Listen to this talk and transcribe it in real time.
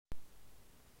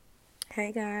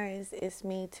Hey guys, it's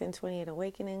me, 1028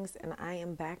 Awakenings, and I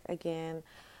am back again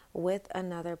with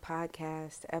another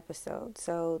podcast episode.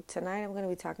 So, tonight I'm going to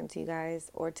be talking to you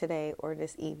guys, or today, or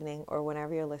this evening, or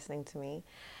whenever you're listening to me,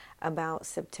 about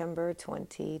September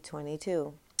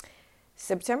 2022.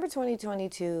 September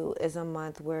 2022 is a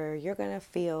month where you're going to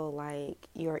feel like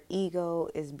your ego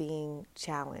is being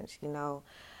challenged,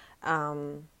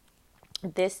 Um,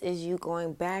 this is you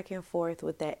going back and forth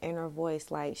with that inner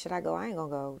voice like, should I go? I ain't gonna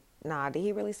go. Nah, did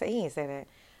he really say? He ain't say that.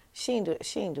 She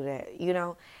ain't do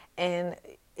that. And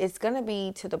it's gonna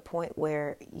be to the point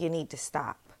where you need to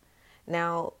stop.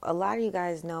 Now, a lot of you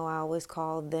guys know I always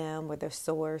call them or their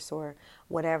source or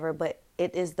whatever, but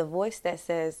it is the voice that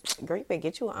says, girl, you better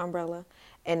get you an umbrella.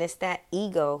 And it's that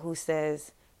ego who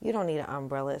says, you don't need an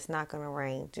umbrella. It's not going to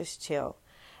rain. Just chill.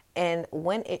 And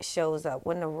when it shows up,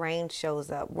 when the rain shows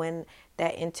up, when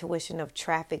that intuition of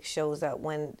traffic shows up,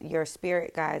 when your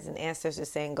spirit guides and ancestors are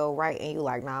saying go right and you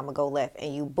like, nah, I'm going to go left,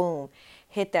 and you boom,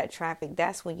 hit that traffic,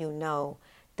 that's when you know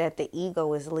that the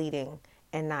ego is leading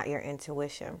and not your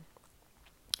intuition.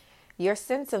 Your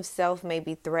sense of self may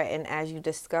be threatened as you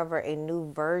discover a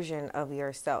new version of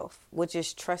yourself, which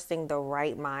is trusting the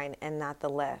right mind and not the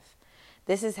left.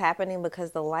 This is happening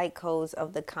because the light codes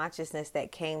of the consciousness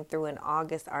that came through in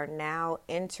August are now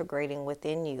integrating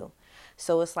within you.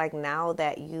 So it's like now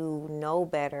that you know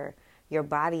better, your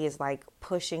body is like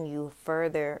pushing you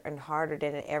further and harder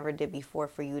than it ever did before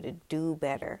for you to do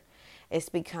better. It's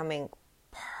becoming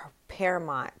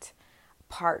paramount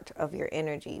part of your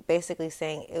energy, basically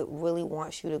saying it really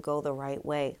wants you to go the right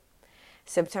way.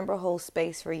 September holds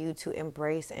space for you to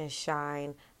embrace and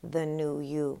shine the new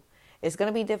you. It's going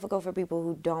to be difficult for people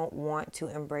who don't want to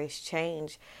embrace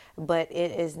change, but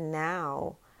it is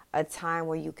now a time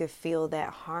where you could feel that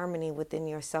harmony within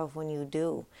yourself when you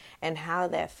do, and how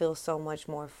that feels so much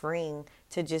more freeing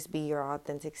to just be your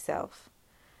authentic self.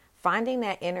 Finding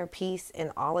that inner peace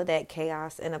in all of that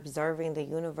chaos and observing the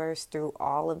universe through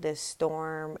all of this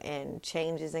storm and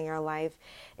changes in your life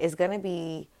is going to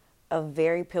be a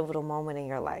very pivotal moment in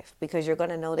your life, because you're going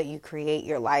to know that you create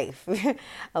your life.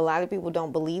 A lot of people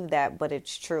don't believe that, but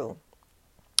it's true.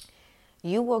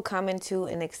 You will come into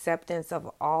an acceptance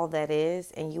of all that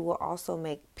is, and you will also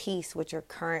make peace with your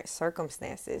current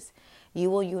circumstances. You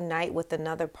will unite with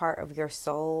another part of your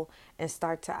soul and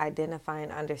start to identify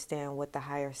and understand what the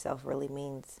higher self really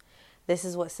means. This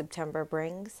is what September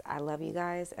brings. I love you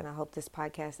guys, and I hope this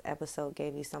podcast episode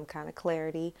gave you some kind of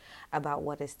clarity about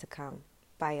what is to come.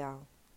 Bye, y'all.